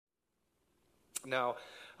Now,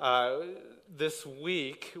 this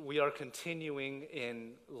week we are continuing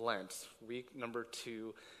in Lent, week number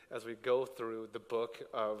 2, as we go through the book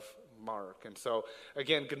of Mark. And so,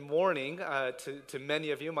 again, good morning to many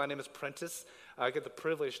of you. My name is Prentice. I get the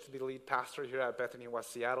privilege to be the lead pastor here at Bethany,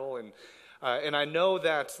 West Seattle. And I know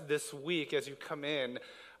that this week, as you come in,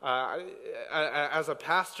 as a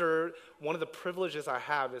pastor, one of the privileges I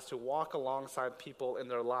have is to walk alongside people in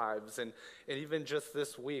their lives. And even just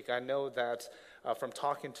this week, I know that from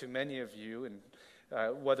talking to many of you,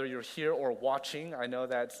 and whether you're here or watching, I know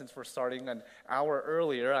that since we're starting an hour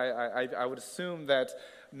earlier, I would assume that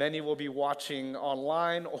many will be watching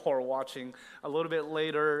online or watching a little bit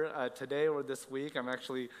later today or this week. I'm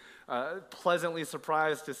actually pleasantly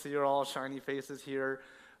surprised to see your all shiny faces here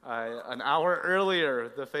an hour earlier,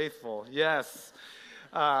 the faithful. Yes.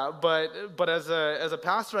 But as a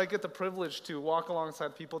pastor, I get the privilege to walk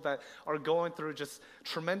alongside people that are going through just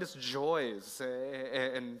tremendous joys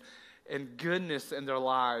and goodness in their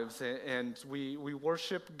lives. And we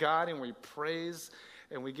worship God and we praise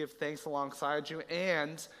and we give thanks alongside you.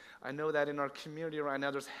 And I know that in our community right now,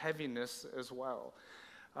 there's heaviness as well.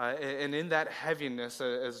 And in that heaviness,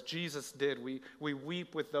 as Jesus did, we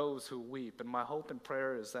weep with those who weep. And my hope and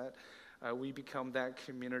prayer is that we become that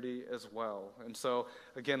community as well. And so,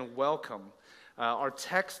 again, welcome. Our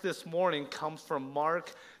text this morning comes from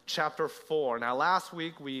Mark chapter 4. Now, last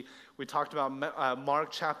week we talked about Mark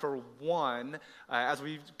chapter 1 as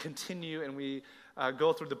we continue and we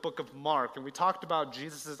go through the book of Mark. And we talked about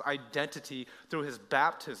Jesus' identity through his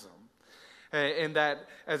baptism. And that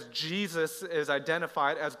as Jesus is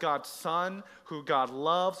identified as God's Son, who God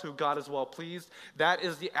loves, who God is well pleased, that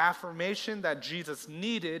is the affirmation that Jesus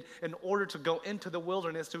needed in order to go into the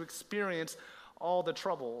wilderness to experience all the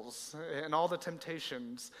troubles and all the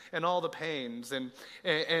temptations and all the pains.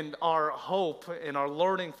 And our hope and our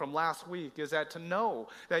learning from last week is that to know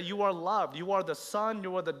that you are loved. You are the son,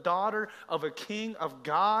 you are the daughter of a king of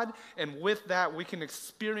God. And with that, we can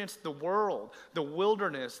experience the world, the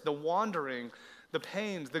wilderness, the wandering, the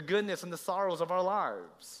pains, the goodness, and the sorrows of our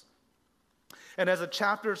lives. And as the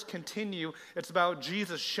chapters continue, it's about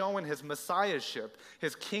Jesus showing his messiahship,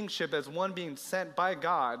 his kingship as one being sent by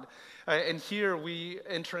God. And here we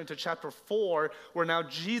enter into chapter 4, where now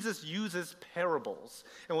Jesus uses parables.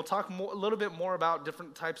 And we'll talk a little bit more about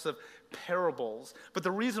different types of parables. But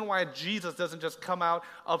the reason why Jesus doesn't just come out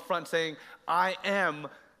up front saying, I am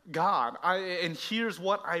God, and here's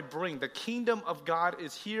what I bring. The kingdom of God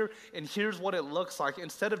is here, and here's what it looks like.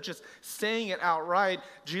 Instead of just saying it outright,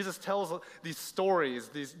 Jesus tells these stories,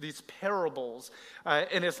 these parables,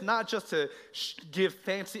 and it's not just to give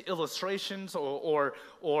fancy illustrations or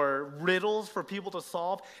riddles for people to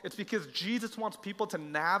solve. It's because Jesus wants people to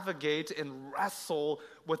navigate and wrestle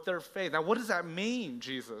with their faith. Now, what does that mean,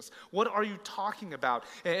 Jesus? What are you talking about?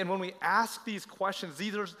 And when we ask these questions,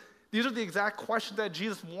 these are the exact questions that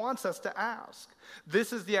Jesus wants us to ask.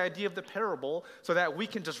 This is the idea of the parable so that we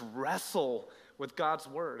can just wrestle with God's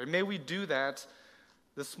word. And may we do that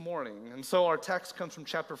this morning. And so our text comes from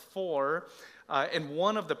chapter 4 and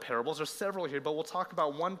one of the parables. There's several here, but we'll talk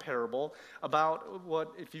about one parable about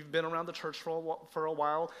what, if you've been around the church for a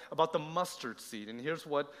while, about the mustard seed. And here's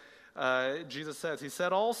what Jesus says. He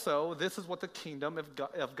said also, this is what the kingdom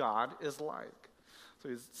of God is like. So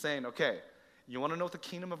he's saying, okay, you want to know what the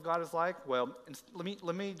kingdom of God is like? Well,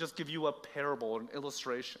 let me just give you a parable, an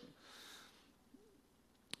illustration.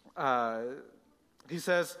 He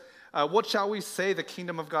says, what shall we say the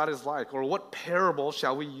kingdom of God is like? Or what parable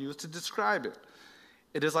shall we use to describe it?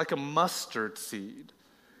 It is like a mustard seed,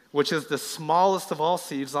 which is the smallest of all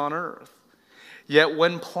seeds on earth. Yet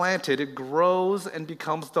when planted, it grows and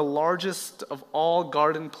becomes the largest of all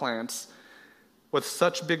garden plants, with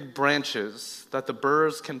such big branches that the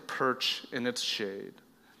birds can perch in its shade.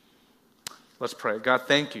 Let's pray. God,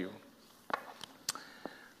 thank you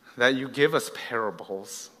that you give us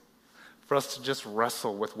parables for us to just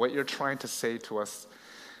wrestle with what you're trying to say to us.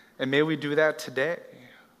 And may we do that today.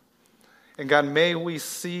 And God, may we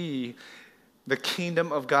see the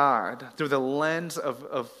kingdom of God through the lens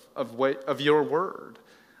of your word,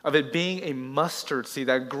 of it being a mustard seed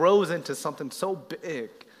that grows into something so big.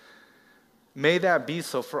 May that be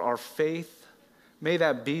so for our faith. May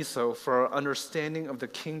that be so for our understanding of the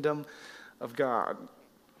kingdom of God.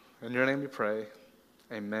 In your name we pray.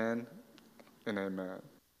 Amen and amen.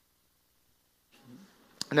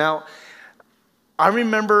 Now, I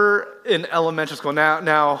remember in elementary school,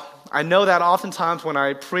 now I know that oftentimes when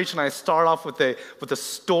I preach and I start off with a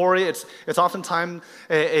story, it's oftentimes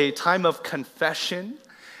a time of confession.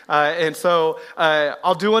 And so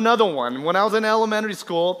I'll do another one. When I was in elementary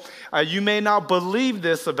school, you may not believe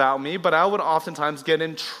this about me, but I would oftentimes get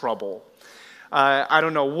in trouble. I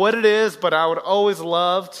don't know what it is, but I would always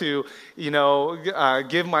love to,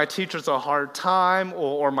 give my teachers a hard time,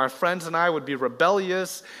 or my friends and I would be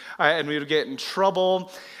rebellious, and we would get in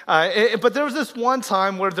trouble. But there was this one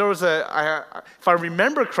time where there was if I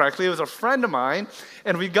remember correctly, it was a friend of mine,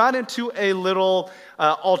 and we got into a little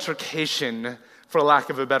altercation, for lack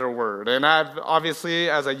of a better word. And I've obviously,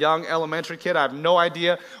 as a young elementary kid, I have no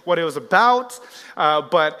idea what it was about,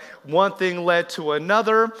 but one thing led to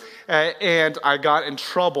another, and I got in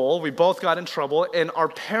trouble. We both got in trouble, and our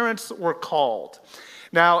parents were called.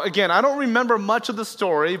 Now, again, I don't remember much of the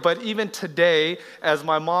story, but even today, as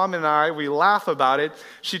my mom and we laugh about it,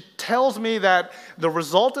 she tells me that the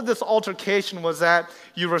result of this altercation was that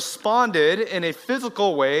you responded in a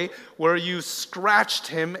physical way where you scratched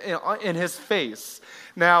him in his face.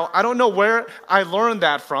 Now, I don't know where I learned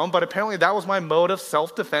that from, but apparently that was my mode of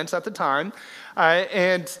self-defense at the time,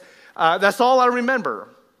 and that's all I remember.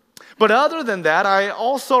 But other than that, I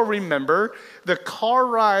also remember the car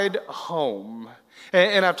ride home.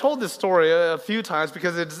 And I've told this story a few times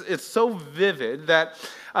because it's so vivid that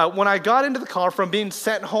when I got into the car from being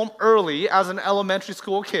sent home early as an elementary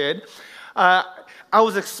school kid, I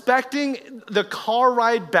was expecting the car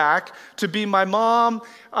ride back to be my mom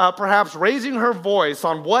perhaps raising her voice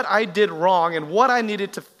on what I did wrong and what I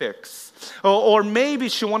needed to fix. Or maybe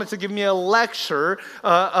she wanted to give me a lecture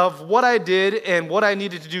of what I did and what I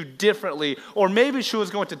needed to do differently. Or maybe she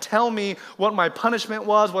was going to tell me what my punishment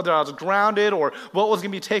was, whether I was grounded or what was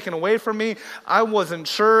going to be taken away from me. I wasn't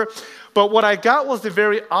sure. But what I got was the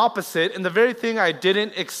very opposite and the very thing I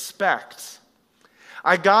didn't expect.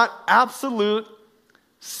 I got absolute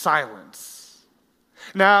silence.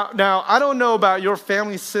 Now, I don't know about your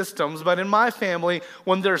family systems, but in my family,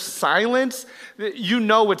 when there's silence, you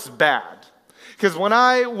know it's bad. Because when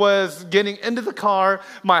I was getting into the car,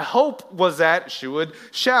 my hope was that she would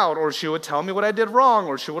shout, or she would tell me what I did wrong,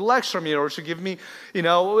 or she would lecture me, or she would give me,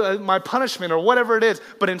 my punishment, or whatever it is.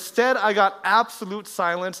 But instead, I got absolute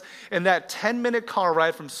silence, and that 10-minute car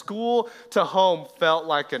ride from school to home felt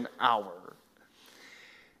like an hour.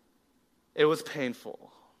 It was painful.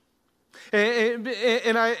 And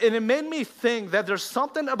it made me think that there's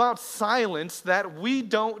something about silence that we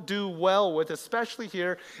don't do well with, especially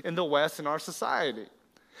here in the West in our society.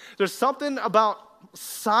 There's something about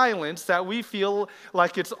silence that we feel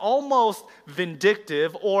like it's almost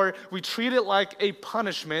vindictive, or we treat it like a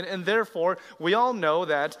punishment, and therefore we all know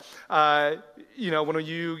that, when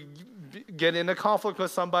you get in a conflict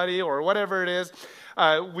with somebody or whatever it is,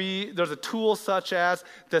 there's a tool such as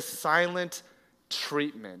the silent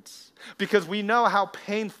treatment, because we know how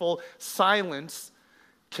painful silence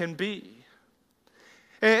can be.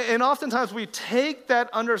 And oftentimes we take that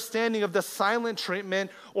understanding of the silent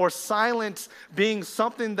treatment, or silence being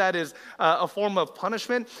something that is a form of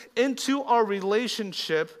punishment, into our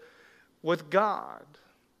relationship with God.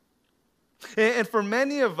 And for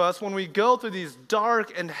many of us, when we go through these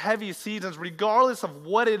dark and heavy seasons, regardless of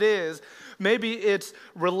what it is, maybe it's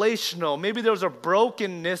relational, maybe there's a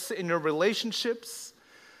brokenness in your relationships,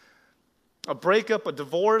 a breakup, a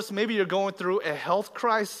divorce, maybe you're going through a health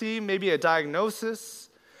crisis, maybe a diagnosis,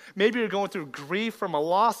 maybe you're going through grief from a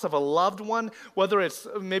loss of a loved one,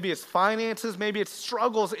 maybe it's finances, maybe it's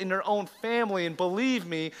struggles in your own family. And believe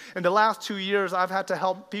me, in the last 2 years, I've had to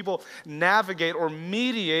help people navigate or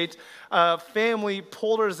mediate family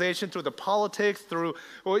polarization through the politics, through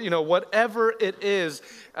whatever it is.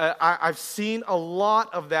 I've seen a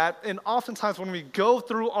lot of that. And oftentimes when we go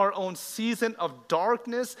through our own season of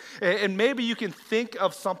darkness, and maybe you can think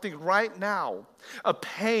of something right now, a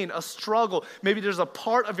pain, a struggle. Maybe there's a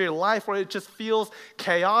part of your life where it just feels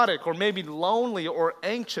chaotic, or maybe lonely or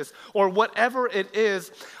anxious, or whatever it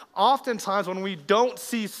is. Oftentimes when we don't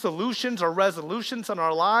see solutions or resolutions in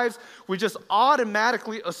our lives, we just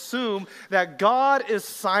automatically assume that God is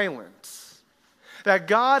silent, that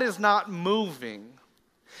God is not moving.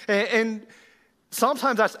 And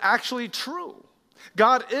sometimes that's actually true.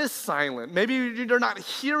 God is silent. Maybe you're not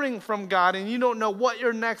hearing from God and you don't know what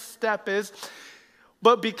your next step is.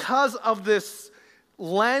 But because of this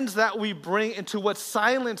lens that we bring into what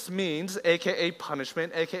silence means, aka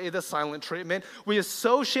punishment, aka the silent treatment, we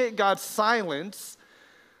associate God's silence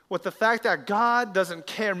with the fact that God doesn't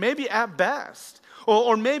care, maybe at best,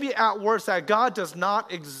 or maybe at worst, that God does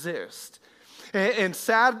not exist. And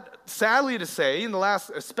sadly to say, in the last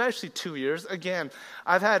especially 2 years, again,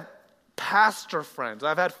 I've had pastor friends.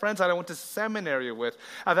 I've had friends that I went to seminary with.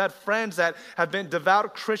 I've had friends that have been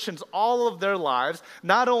devout Christians all of their lives,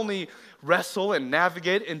 not only wrestle and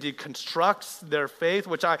navigate and deconstruct their faith,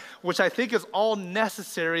 which I think is all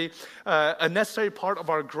necessary, a necessary part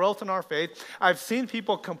of our growth in our faith. I've seen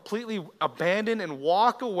people completely abandon and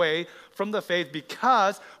walk away from the faith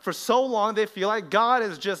because for so long they feel like God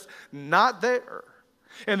is just not there.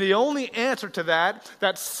 And the only answer to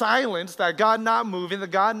that silence, that God not moving,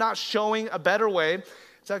 that God not showing a better way,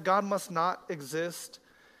 is that God must not exist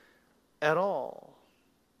at all.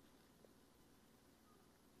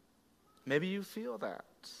 Maybe you feel that.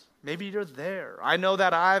 Maybe you're there. I know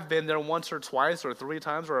that I've been there once or twice or 3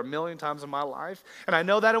 times or 1,000,000 times in my life, and I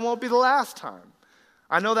know that it won't be the last time.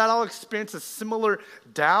 I know that I'll experience a similar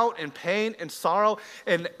doubt and pain and sorrow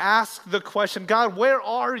and ask the question, God, where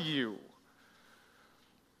are you?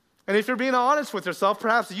 And if you're being honest with yourself,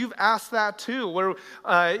 perhaps you've asked that too, where,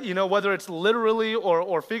 whether it's literally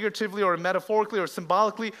or figuratively or metaphorically or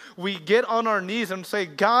symbolically, we get on our knees and say,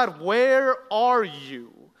 God, where are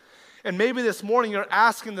you? And maybe this morning you're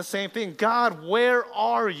asking the same thing, God, where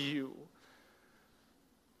are you?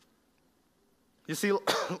 You see,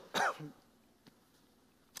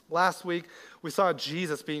 last week we saw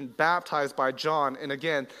Jesus being baptized by John, and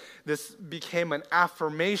again, this became an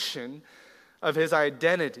affirmation of his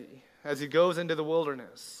identity as he goes into the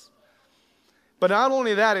wilderness. But not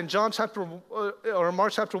only that, in Mark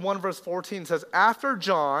chapter 1, verse 14 says, after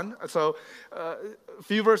John, so a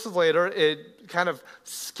few verses later, it kind of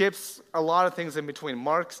skips a lot of things in between.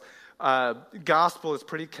 Mark's gospel is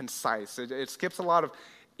pretty concise. It skips a lot of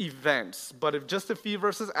events. But if just a few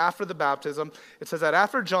verses after the baptism, it says that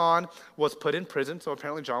after John was put in prison, so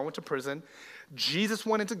apparently John went to prison, Jesus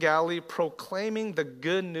went into Galilee proclaiming the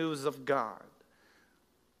good news of God.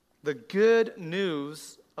 The good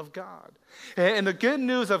news of God. And the good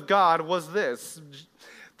news of God was this: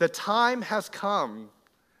 the time has come,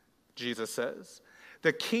 Jesus says.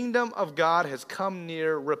 The kingdom of God has come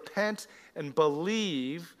near. Repent and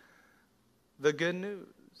believe the good news.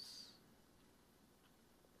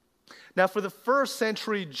 Now, for the first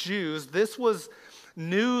century Jews, this was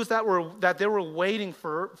news that they were waiting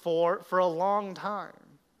for a long time.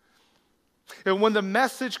 And when the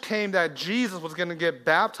message came that Jesus was going to get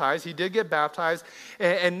baptized, he did get baptized,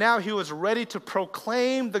 and now he was ready to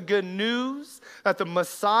proclaim the good news that the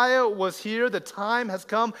Messiah was here, the time has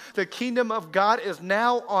come, the kingdom of God is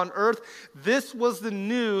now on earth. This was the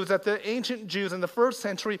news that the ancient Jews in the first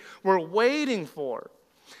century were waiting for.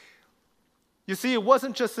 You see, it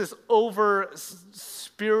wasn't just this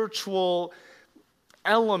over-spiritual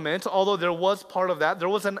element, although there was part of that. There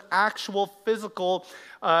was an actual physical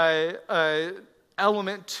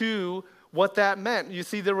element to what that meant. You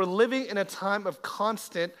see, they were living in a time of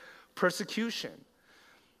constant persecution.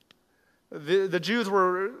 The Jews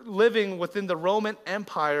were living within the Roman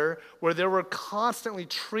Empire where they were constantly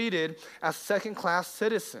treated as second-class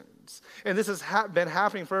citizens. And this has been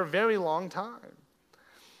happening for a very long time.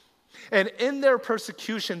 And in their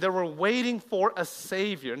persecution, they were waiting for a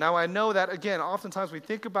Savior. Now, I know that, again, oftentimes we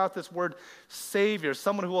think about this word Savior,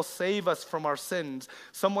 someone who will save us from our sins,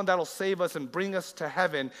 someone that will save us and bring us to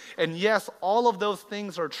heaven. And yes, all of those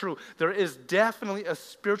things are true. There is definitely a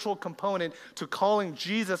spiritual component to calling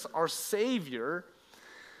Jesus our Savior.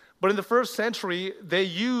 But in the first century, they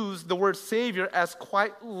used the word Savior as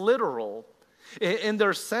quite literal. In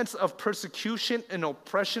their sense of persecution and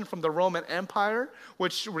oppression from the Roman Empire,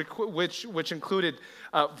 which included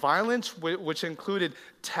violence, which included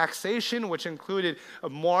taxation, which included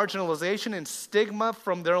marginalization and stigma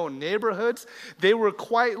from their own neighborhoods, they were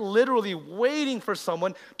quite literally waiting for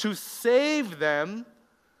someone to save them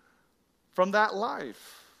from that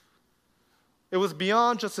life. It was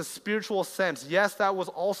beyond just a spiritual sense. Yes, that was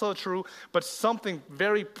also true, but something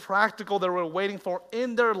very practical they were waiting for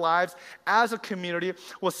in their lives as a community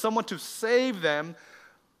was someone to save them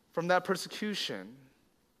from that persecution,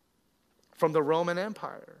 from the Roman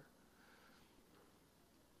Empire.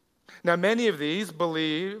 Now, many of these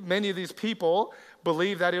people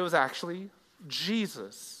believe that it was actually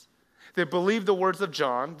Jesus. They believed the words of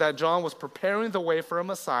John, that John was preparing the way for a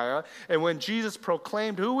Messiah, and when Jesus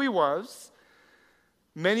proclaimed who he was,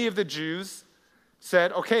 many of the Jews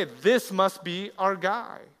said, okay, this must be our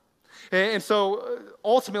guy. And so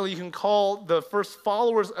ultimately you can call the first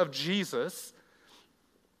followers of Jesus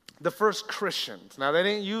the first Christians. Now they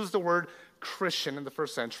didn't use the word Christian in the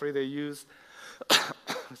first century. They used,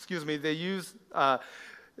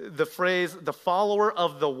 the phrase, the follower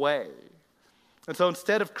of the way. And so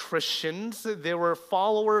instead of Christians, they were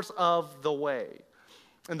followers of the way.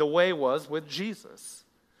 And the way was with Jesus,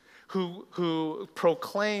 who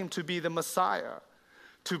proclaimed to be the Messiah,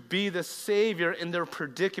 to be the Savior in their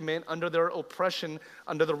predicament under their oppression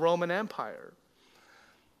under the Roman Empire.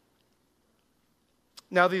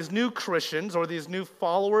 Now, these new Christians, or these new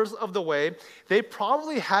followers of the way, they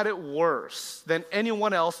probably had it worse than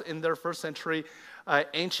anyone else in their first century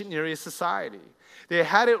ancient Near East society. They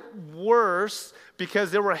had it worse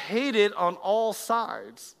because they were hated on all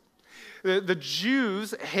sides. The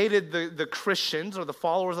Jews hated the Christians, or the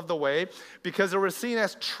followers of the way, because they were seen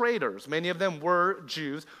as traitors. Many of them were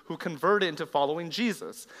Jews who converted into following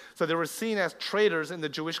Jesus. So they were seen as traitors in the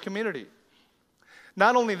Jewish community.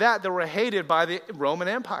 Not only that, they were hated by the Roman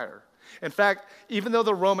Empire. In fact, even though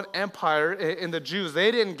the Roman Empire and the Jews,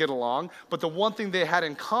 they didn't get along, but the one thing they had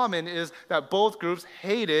in common is that both groups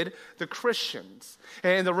hated the Christians.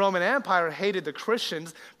 And the Roman Empire hated the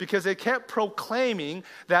Christians because they kept proclaiming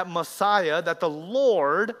that Messiah, that the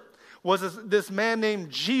Lord, was this man named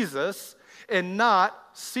Jesus and not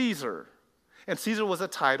Caesar. And Caesar was a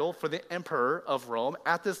title for the emperor of Rome.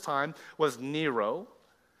 At this time was Nero.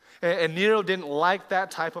 And Nero didn't like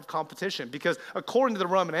that type of competition because according to the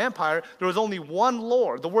Roman Empire, there was only one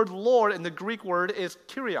Lord. The word Lord in the Greek word is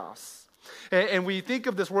Kyrios. And we think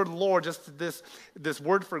of this word Lord, just this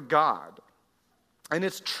word for God. And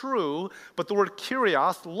it's true, but the word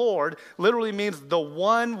Kyrios, Lord, literally means the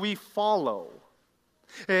one we follow.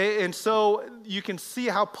 And so you can see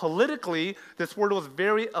how politically this word was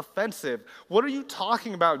very offensive. What are you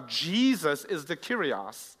talking about? Jesus is the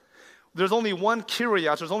Kyrios. There's only one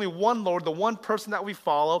Kyrios, there's only one Lord, the one person that we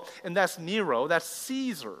follow, and that's Nero, that's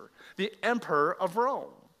Caesar, the emperor of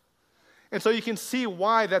Rome. And so you can see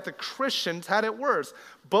why that the Christians had it worse.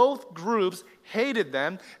 Both groups hated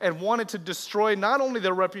them and wanted to destroy not only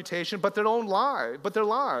their reputation, but their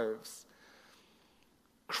lives.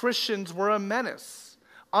 Christians were a menace.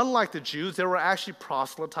 Unlike the Jews, they were actually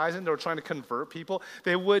proselytizing. They were trying to convert people.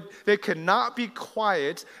 They could not be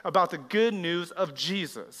quiet about the good news of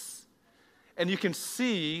Jesus. And you can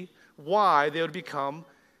see why they would become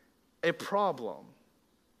a problem.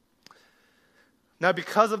 Now,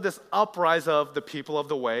 because of this uprising of the people of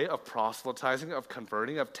the way, of proselytizing, of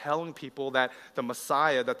converting, of telling people that the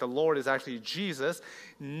Messiah, that the Lord is actually Jesus,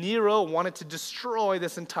 Nero wanted to destroy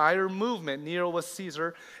this entire movement. Nero was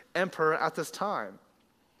Caesar, emperor at this time.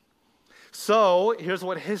 So, here's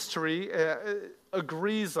what history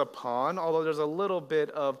agrees upon, although there's a little bit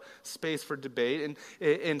of space for debate.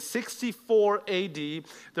 In 64 AD,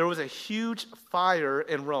 there was a huge fire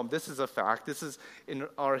in Rome. This is a fact. This is in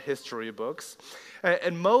our history books.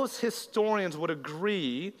 And most historians would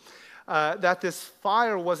agree that this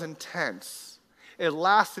fire was intense. It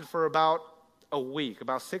lasted for about a week,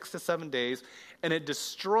 about 6 to 7 days, and it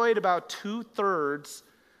destroyed about 2/3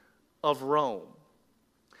 of Rome.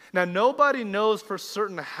 Now, nobody knows for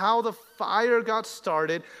certain how the fire got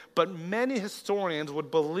started, but many historians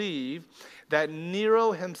would believe that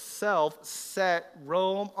Nero himself set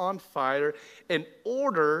Rome on fire in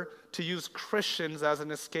order to use Christians as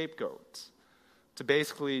an scapegoat, to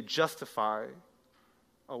basically justify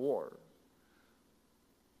a war,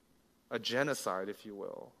 a genocide, if you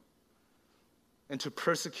will, and to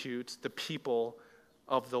persecute the people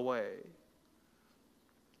of the way.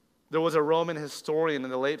 There was a Roman historian in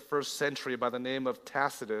the late 1st century by the name of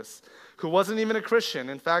Tacitus who wasn't even a Christian.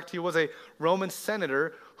 In fact, he was a Roman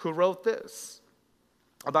senator who wrote this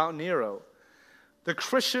about Nero. The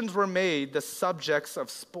Christians were made the subjects of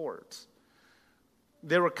sport.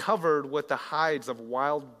 They were covered with the hides of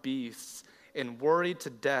wild beasts and worried to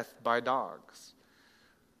death by dogs.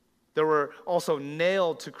 They were also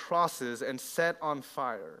nailed to crosses and set on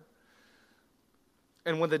fire.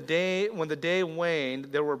 And when the day waned,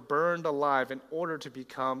 they were burned alive in order to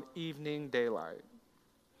become evening daylight.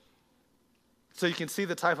 So you can see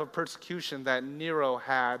the type of persecution that Nero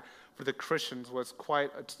had for the Christians was quite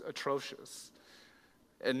atrocious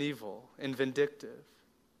and evil and vindictive.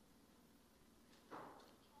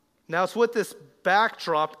 Now, it's with this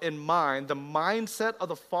backdrop in mind, the mindset of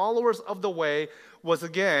the followers of the way was,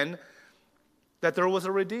 again, that there was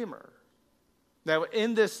a Redeemer. Now,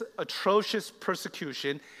 in this atrocious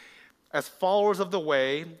persecution, as followers of the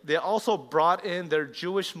way, they also brought in their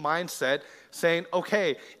Jewish mindset, saying,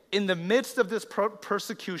 okay, in the midst of this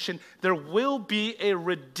persecution, there will be a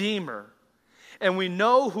Redeemer. And we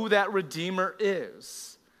know who that Redeemer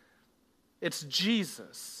is. It's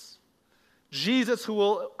Jesus. Jesus who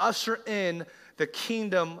will usher in the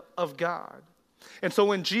kingdom of God. And so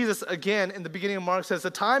when Jesus, again, in the beginning of Mark says,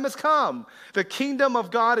 the time has come, the kingdom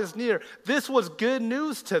of God is near, this was good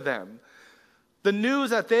news to them. The news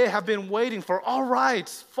that they have been waiting for. All right,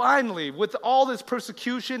 finally, with all this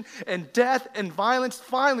persecution and death and violence,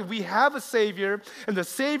 finally we have a Savior, and the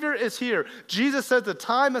Savior is here. Jesus says the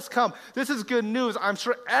time has come. This is good news. I'm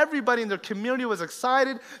sure everybody in their community was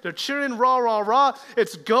excited. They're cheering, rah, rah, rah.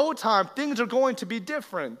 It's go time. Things are going to be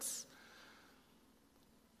different.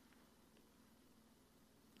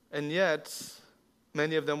 And yet,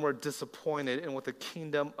 many of them were disappointed in what the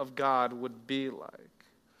kingdom of God would be like.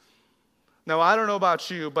 Now, I don't know about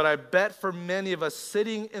you, but I bet for many of us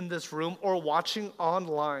sitting in this room or watching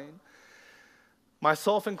online,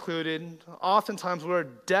 myself included, oftentimes we're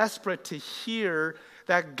desperate to hear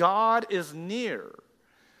that God is near.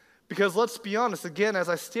 Because let's be honest, again, as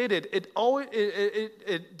I stated,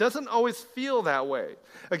 it doesn't always feel that way.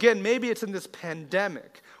 Again, maybe it's in this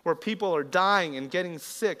pandemic where people are dying and getting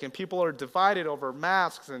sick and people are divided over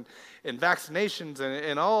masks and vaccinations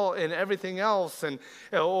and everything else.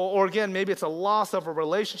 Or again, maybe it's a loss of a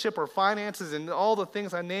relationship or finances and all the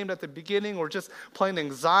things I named at the beginning, or just plain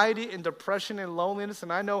anxiety and depression and loneliness.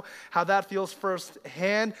 And I know how that feels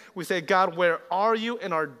firsthand. We say, God, where are you?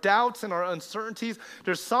 In our doubts and our uncertainties,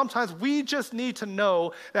 there's sometimes we just need to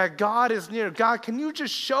know that God is near. God, can you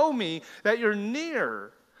just show me that you're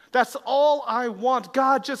near? That's all I want.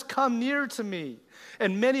 God, just come near to me.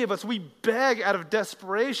 And many of us, we beg out of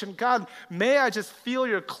desperation, God, may I just feel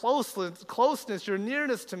your closeness, your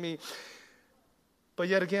nearness to me. But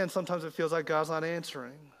yet again, sometimes it feels like God's not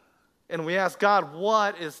answering. And we ask, God,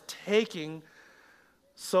 what is taking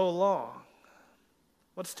so long?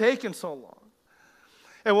 What's taking so long?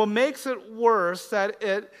 And what makes it worse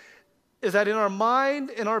is that in our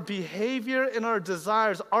mind, in our behavior, in our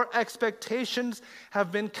desires, our expectations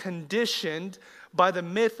have been conditioned by the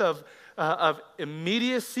myth of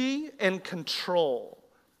immediacy and control.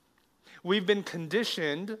 We've been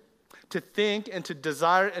conditioned to think and to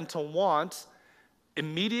desire and to want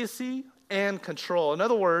immediacy and control. In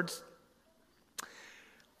other words,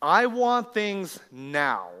 I want things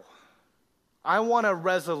now. I want a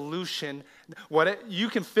resolution. You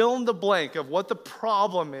can fill in the blank of what the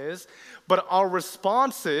problem is, but our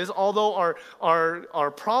responses, although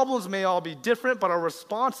our problems may all be different, but our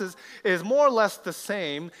responses is more or less the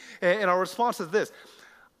same. And our response is this: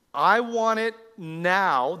 I want it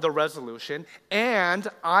now, the resolution, and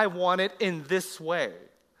I want it in this way.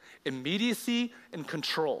 Immediacy and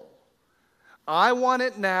control. I want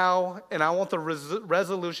it now, and I want the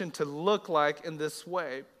resolution to look like in this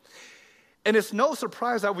way. And it's no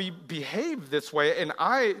surprise that we behave this way, and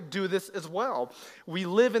I do this as well. We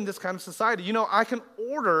live in this kind of society. You know, I can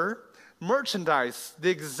order merchandise, the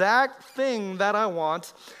exact thing that I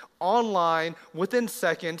want, online within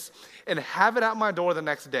seconds, and have it at my door the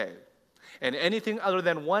next day. And anything other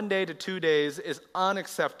than 1 day to 2 days is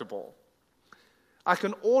unacceptable. I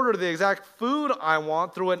can order the exact food I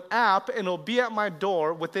want through an app, and it'll be at my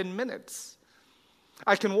door within minutes.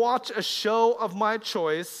 I can watch a show of my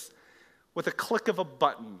choice with a click of a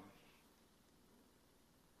button.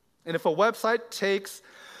 And if a website takes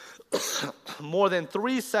more than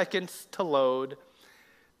 3 seconds to load,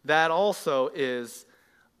 that also is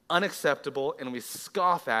unacceptable, and we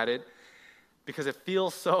scoff at it because it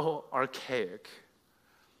feels so archaic.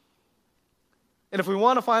 And if we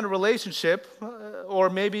want to find a relationship, or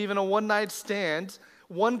maybe even a one-night stand,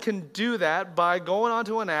 one can do that by going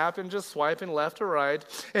onto an app and just swiping left or right.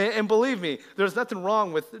 And believe me, there's nothing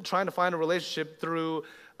wrong with trying to find a relationship through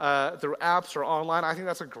apps or online. I think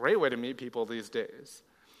that's a great way to meet people these days.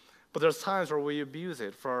 But there's times where we abuse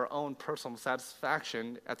it for our own personal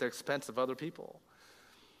satisfaction at the expense of other people.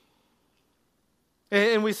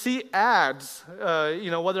 And we see ads,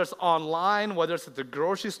 whether it's online, whether it's at the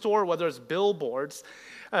grocery store, whether it's billboards,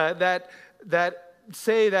 that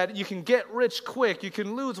say that you can get rich quick, you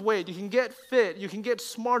can lose weight, you can get fit, you can get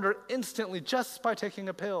smarter instantly just by taking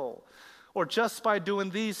a pill or just by doing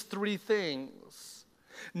these 3 things.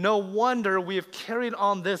 No wonder we have carried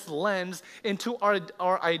on this lens into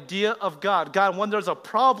our idea of God. God, when there's a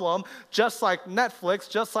problem, just like Netflix,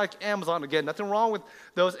 just like Amazon, again, nothing wrong with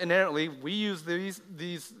those inherently. We use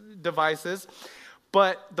these devices.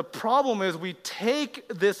 But the problem is we take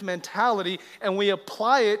this mentality and we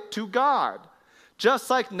apply it to God.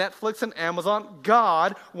 Just like Netflix and Amazon,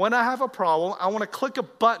 God, when I have a problem, I want to click a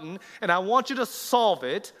button and I want you to solve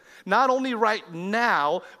it, not only right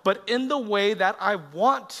now, but in the way that I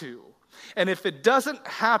want to. And if it doesn't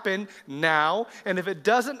happen now, and if it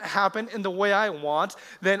doesn't happen in the way I want,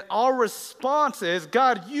 then our response is,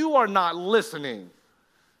 God, you are not listening.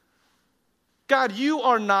 God, you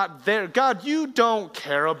are not there. God, you don't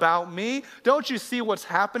care about me. Don't you see what's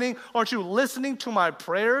happening? Aren't you listening to my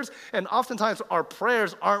prayers? And oftentimes our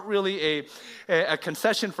prayers aren't really a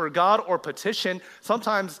concession for God or petition.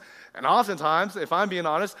 Sometimes, and oftentimes, if I'm being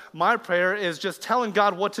honest, my prayer is just telling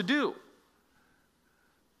God what to do.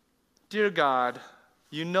 Dear God,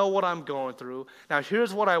 you know what I'm going through. Now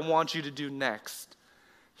here's what I want you to do next.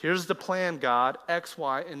 Here's the plan, God, X,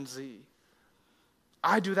 Y, and Z.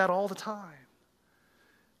 I do that all the time.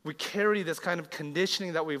 We carry this kind of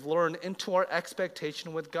conditioning that we've learned into our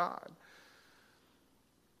expectation with God.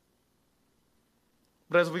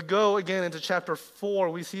 But as we go again into chapter 4,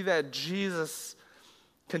 we see that Jesus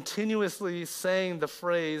continuously saying the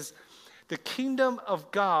phrase, the kingdom of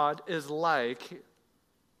God is like,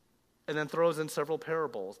 and then throws in several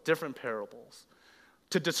parables, different parables,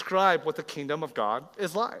 to describe what the kingdom of God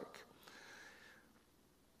is like.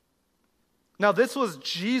 Now, this was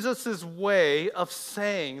Jesus' way of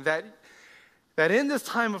saying that in this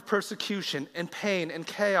time of persecution and pain and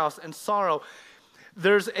chaos and sorrow,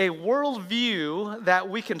 there's a worldview that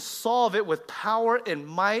we can solve it with power and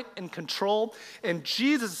might and control. And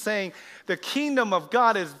Jesus is saying the kingdom of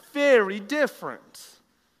God is very different.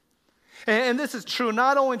 And this is true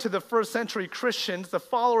not only to the first century Christians, the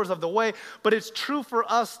followers of the way, but it's true for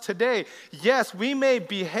us today. Yes, we may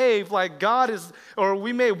behave like God is, or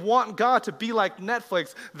we may want God to be like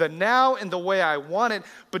Netflix, the now and the way I want it,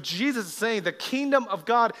 but Jesus is saying the kingdom of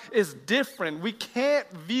God is different. We can't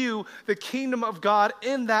view the kingdom of God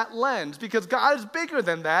in that lens because God is bigger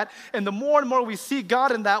than that, and the more and more we see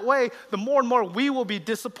God in that way, the more and more we will be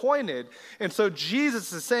disappointed. And so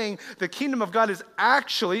Jesus is saying the kingdom of God is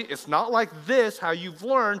actually, it's not like this, how you've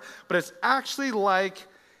learned, but it's actually like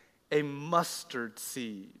a mustard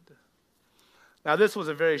seed. Now, this was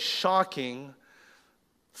a very shocking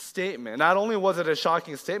statement. Not only was it a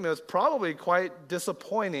shocking statement, it was probably quite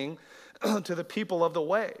disappointing to the people of the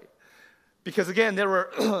way. Because again, they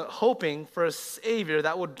were hoping for a Savior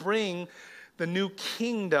that would bring the new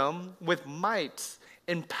kingdom with might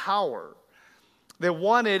and power. They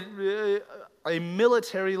wanted a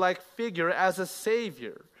military-like figure as a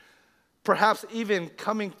Savior. Perhaps even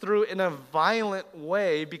coming through in a violent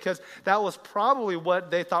way because that was probably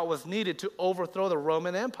what they thought was needed to overthrow the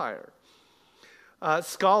Roman Empire.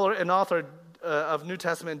 Scholar and author of New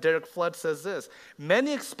Testament Derek Flood says this,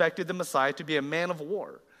 many expected the Messiah to be a man of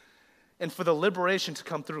war and for the liberation to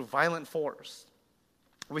come through violent force.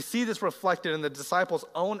 We see this reflected in the disciples'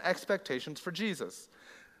 own expectations for Jesus.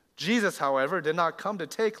 Jesus, however, did not come to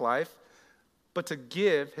take life, but to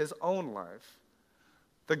give his own life.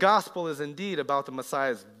 The gospel is indeed about the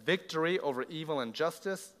Messiah's victory over evil and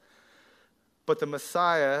justice, but the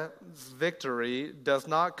Messiah's victory does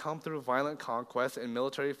not come through violent conquest and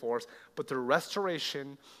military force, but through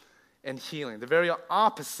restoration and healing, the very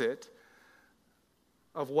opposite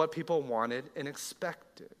of what people wanted and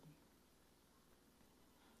expected.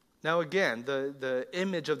 Now again, the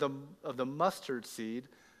image of the mustard seed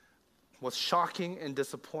was shocking and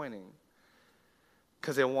disappointing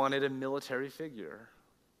because they wanted a military figure.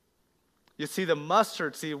 You see, the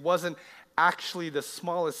mustard seed wasn't actually the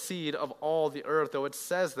smallest seed of all the earth, though it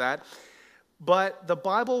says that. But the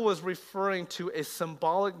Bible was referring to a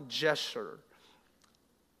symbolic gesture.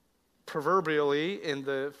 Proverbially, in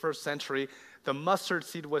the first century, the mustard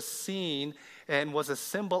seed was seen and was a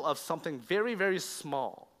symbol of something very, very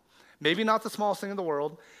small. Maybe not the smallest thing in the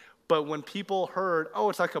world, but when people heard, oh,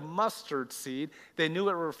 it's like a mustard seed, they knew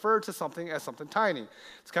it referred to something as something tiny.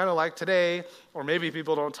 It's kind of like today, or maybe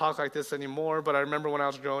people don't talk like this anymore, but I remember when I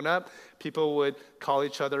was growing up, people would call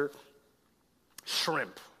each other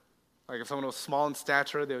shrimp. Like if someone was small in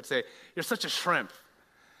stature, they would say, you're such a shrimp.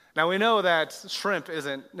 Now we know that shrimp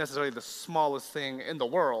isn't necessarily the smallest thing in the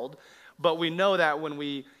world, but we know that when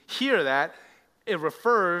we hear that, it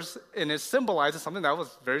refers and it symbolizes something that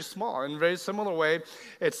was very small. In a very similar way,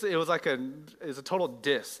 it was like a total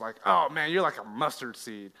diss. Like, oh man, you're like a mustard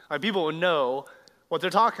seed. Like people would know what they're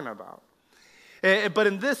talking about. But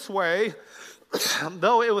in this way,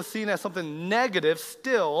 though it was seen as something negative,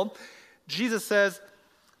 still, Jesus says,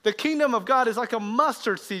 the kingdom of God is like a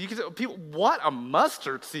mustard seed. You can say, people, what, a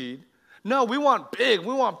mustard seed? No, we want big,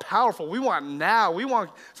 we want powerful, we want now, we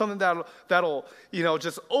want something that'll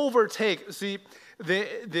just overtake. See,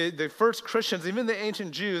 the first Christians, even the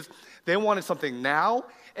ancient Jews, they wanted something now,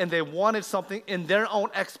 and they wanted something in their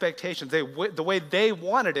own expectations. The way they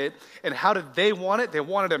wanted it, and how did they want it? They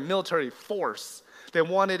wanted a military force. They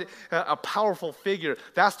wanted a powerful figure.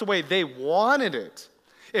 That's the way they wanted it.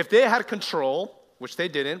 If they had control, which they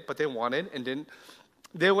didn't, but they wanted and didn't,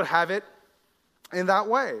 they would have it in that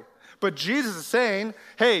way. But Jesus is saying,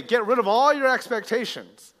 hey, get rid of all your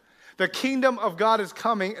expectations. The kingdom of God is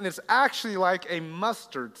coming, and it's actually like a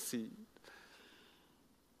mustard seed.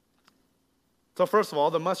 So first of all,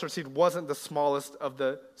 the mustard seed wasn't the smallest of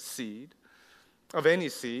the seed, of any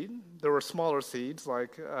seed. There were smaller seeds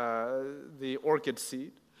like the orchid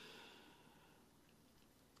seed.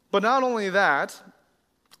 But not only that,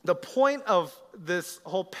 the point of this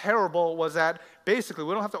whole parable was that basically,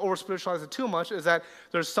 we don't have to over-spiritualize it too much, is that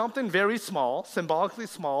there's something very small, symbolically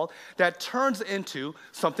small, that turns into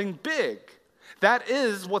something big. That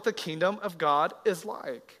is what the kingdom of God is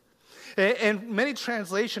like. And many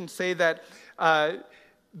translations say that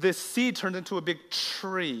this seed turned into a big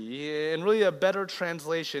tree. And really a better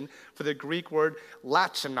translation for the Greek word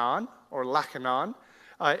lachanon, or lachanon,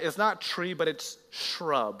 is not tree, but it's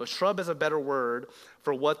shrub. A shrub is a better word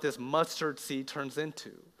for what this mustard seed turns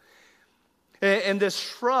into. And this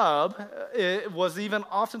shrub was even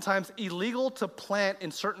oftentimes illegal to plant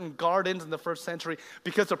in certain gardens in the first century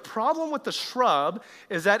because the problem with the shrub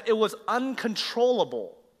is that it was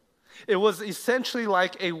uncontrollable. It was essentially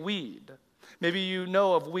like a weed. Maybe you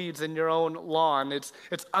know of weeds in your own lawn. It's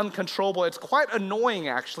uncontrollable. It's quite annoying,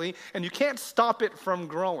 actually, and you can't stop it from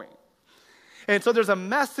growing. And so there's a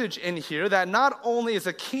message in here that not only is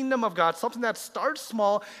the kingdom of God something that starts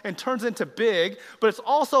small and turns into big, but it's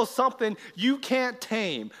also something you can't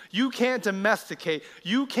tame, you can't domesticate,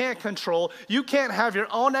 you can't control, you can't have your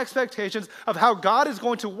own expectations of how God is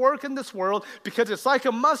going to work in this world because it's like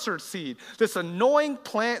a mustard seed, this annoying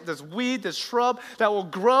plant, this weed, this shrub that will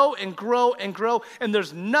grow and grow and grow, and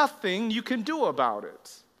there's nothing you can do about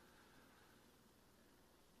it.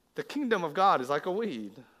 The kingdom of God is like a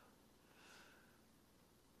weed.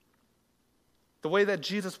 The way that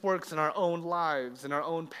Jesus works in our own lives, in our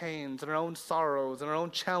own pains, in our own sorrows, in our own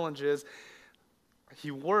challenges, he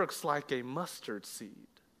works like a mustard seed.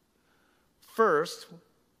 First,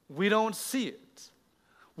 we don't see it.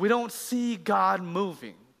 We don't see God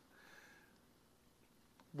moving.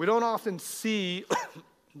 We don't often see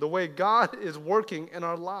the way God is working in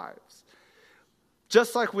our lives.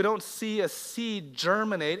 Just like we don't see a seed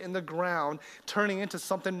germinate in the ground, turning into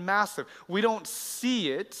something massive. We don't see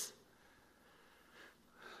it.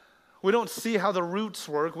 We don't see how the roots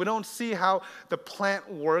work. We don't see how the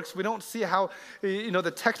plant works. We don't see how,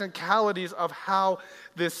 the technicalities of how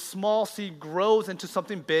this small seed grows into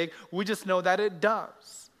something big. We just know that it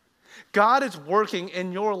does. God is working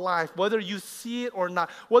in your life, whether you see it or not,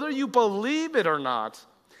 whether you believe it or not.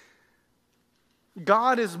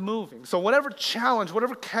 God is moving. So whatever challenge,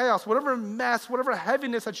 whatever chaos, whatever mess, whatever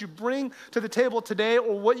heaviness that you bring to the table today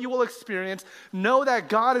or what you will experience, know that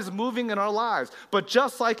God is moving in our lives. But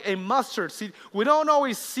just like a mustard seed, we don't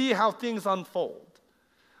always see how things unfold.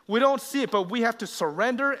 We don't see it, but we have to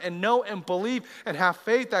surrender and know and believe and have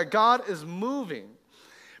faith that God is moving.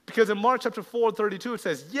 Because in Mark chapter 4:32 it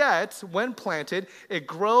says, "Yet, when planted, it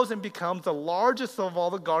grows and becomes the largest of all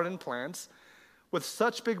the garden plants, with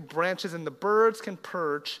such big branches, and the birds can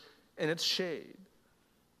perch in its shade."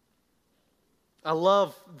 I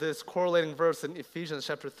love this correlating verse in Ephesians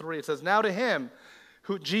chapter 3. It says, "Now to him,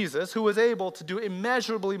 Jesus, who is able to do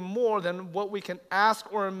immeasurably more than what we can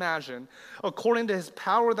ask or imagine, according to his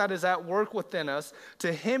power that is at work within us,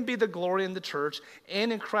 to him be the glory in the church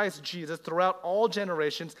and in Christ Jesus throughout all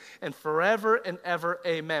generations and forever and ever.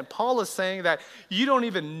 Amen." Paul is saying that you don't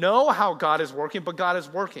even know how God is working, but God is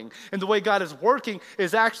working. And the way God is working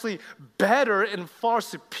is actually better and far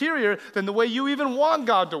superior than the way you even want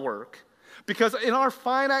God to work. Because in our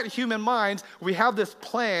finite human minds, we have this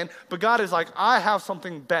plan, but God is like, I have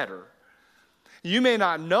something better. You may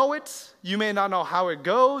not know it. You may not know how it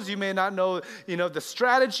goes. You may not know, the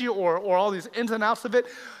strategy or all these ins and outs of it.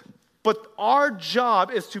 But our job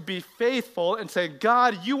is to be faithful and say,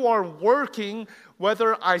 God, you are working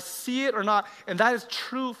whether I see it or not. And that is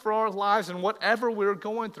true for our lives and whatever we're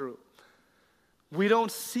going through. We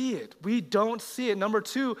don't see it. We don't see it. Number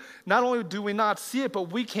two, not only do we not see it,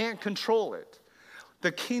 but we can't control it.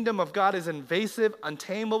 The kingdom of God is invasive,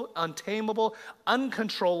 untamable,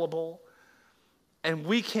 uncontrollable, and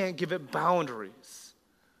we can't give it boundaries.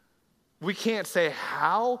 We can't say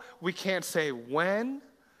how. We can't say when.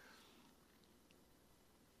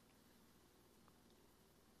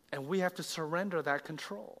 And we have to surrender that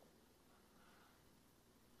control.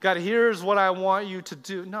 God, here's what I want you to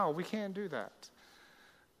do. No, we can't do that.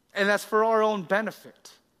 And that's for our own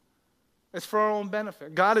benefit. It's for our own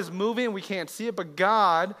benefit. God is moving, we can't see it, but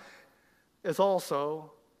God is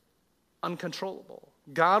also uncontrollable.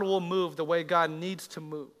 God will move the way God needs to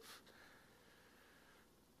move.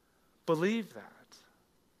 Believe that.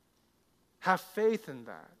 Have faith in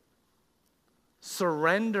that.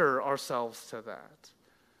 surrender ourselves to that.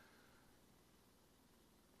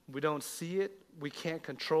 We don't see it, we can't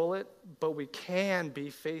control it, but we can be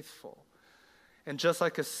faithful. And just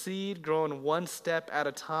like a seed growing one step at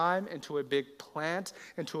a time into a big plant,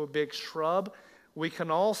 into a big shrub, we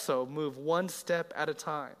can also move one step at a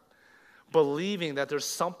time, believing that there's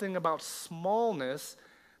something about smallness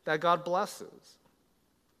that God blesses.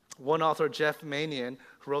 One author, Jeff Manion,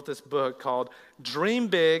 who wrote this book called Dream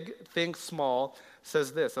Big, Think Small,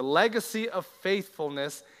 says this: a legacy of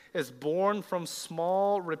faithfulness is born from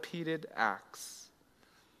small, repeated acts.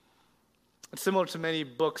 It's similar to many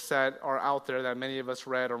books that are out there that many of us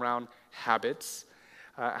read around habits,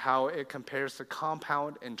 how it compares to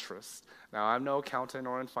compound interest. Now, I'm no accountant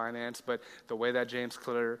or in finance, but the way that James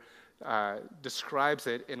Clear describes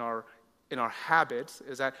it in our habits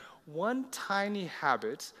is that one tiny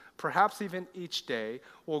habit, perhaps even each day,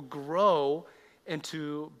 will grow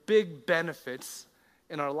into big benefits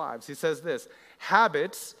in our lives. He says this: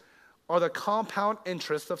 habits are the compound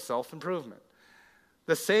interest of self-improvement.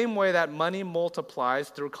 The same way that money multiplies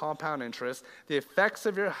through compound interest, the effects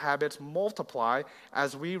of your habits multiply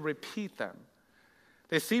as we repeat them.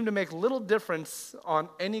 They seem to make little difference on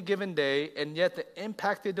any given day, and yet the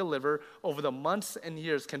impact they deliver over the months and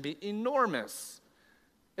years can be enormous.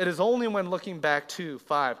 It is only when looking back 2,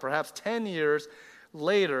 5, perhaps 10 years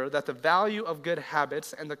later that the value of good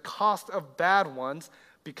habits and the cost of bad ones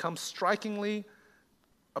become strikingly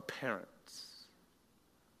apparent.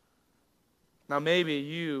 Now, maybe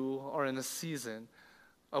you are in a season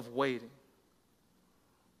of waiting.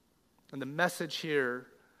 And the message here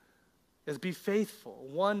is be faithful,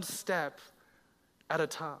 one step at a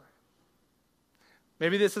time.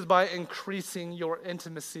 Maybe this is by increasing your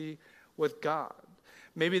intimacy with God.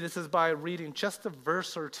 Maybe this is by reading just a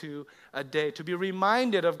verse or two a day to be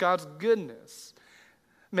reminded of God's goodness.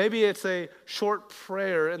 Maybe it's a short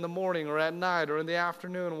prayer in the morning or at night or in the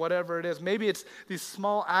afternoon, whatever it is. Maybe it's these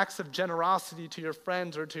small acts of generosity to your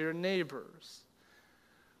friends or to your neighbors.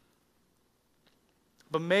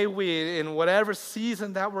 But may we, in whatever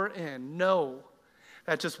season that we're in, know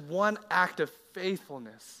that just one act of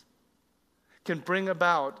faithfulness can bring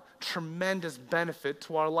about tremendous benefit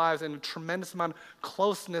to our lives and a tremendous amount of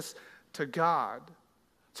closeness to God,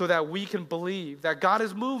 so that we can believe that God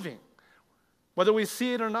is moving, whether we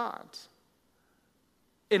see it or not,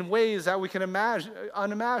 in ways that we can imagine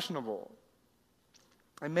unimaginable.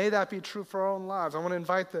 And may that be true for our own lives. I want to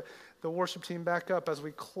invite the worship team back up as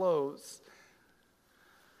we close.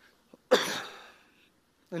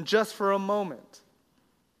 And just for a moment,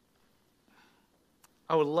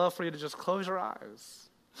 I would love for you to just close your eyes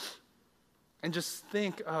and just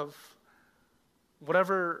think of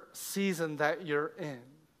whatever season that you're in.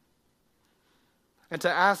 And to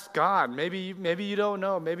ask God, maybe you don't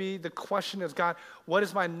know, maybe the question is, God, what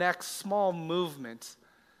is my next small movement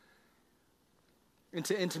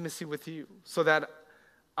into intimacy with you, so that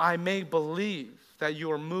I may believe that you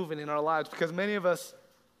are moving in our lives? Because many of us,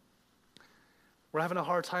 we're having a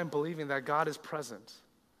hard time believing that God is present.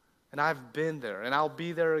 And I've been there, and I'll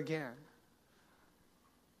be there again.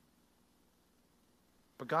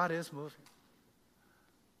 But God is moving.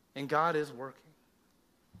 And God is working.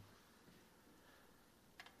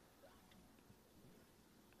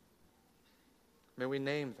 May we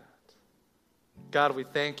name that. God, we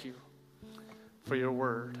thank you for your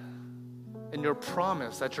word and your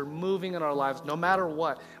promise that you're moving in our lives no matter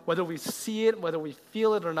what. Whether we see it, whether we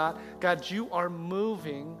feel it or not, God, you are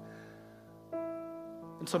moving.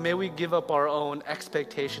 And so may we give up our own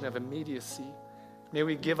expectation of immediacy. May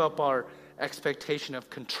we give up our expectation of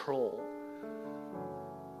control.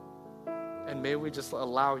 And may we just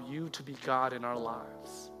allow you to be God in our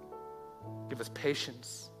lives. Give us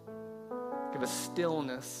patience. Give us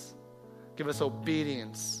stillness. Give us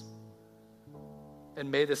obedience.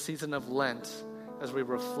 And may the season of Lent, as we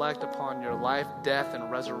reflect upon your life, death,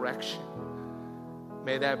 and resurrection,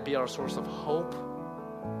 may that be our source of hope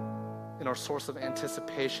and our source of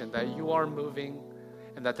anticipation that you are moving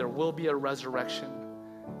and that there will be a resurrection,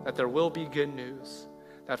 that there will be good news,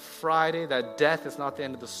 that Friday, that death is not the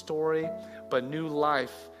end of the story, but new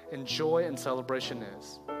life and joy and celebration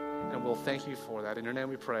is. And we'll thank you for that. In your name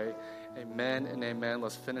we pray. Amen and amen.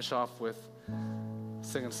 Let's finish off with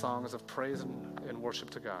singing songs of praise and worship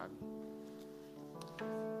to God.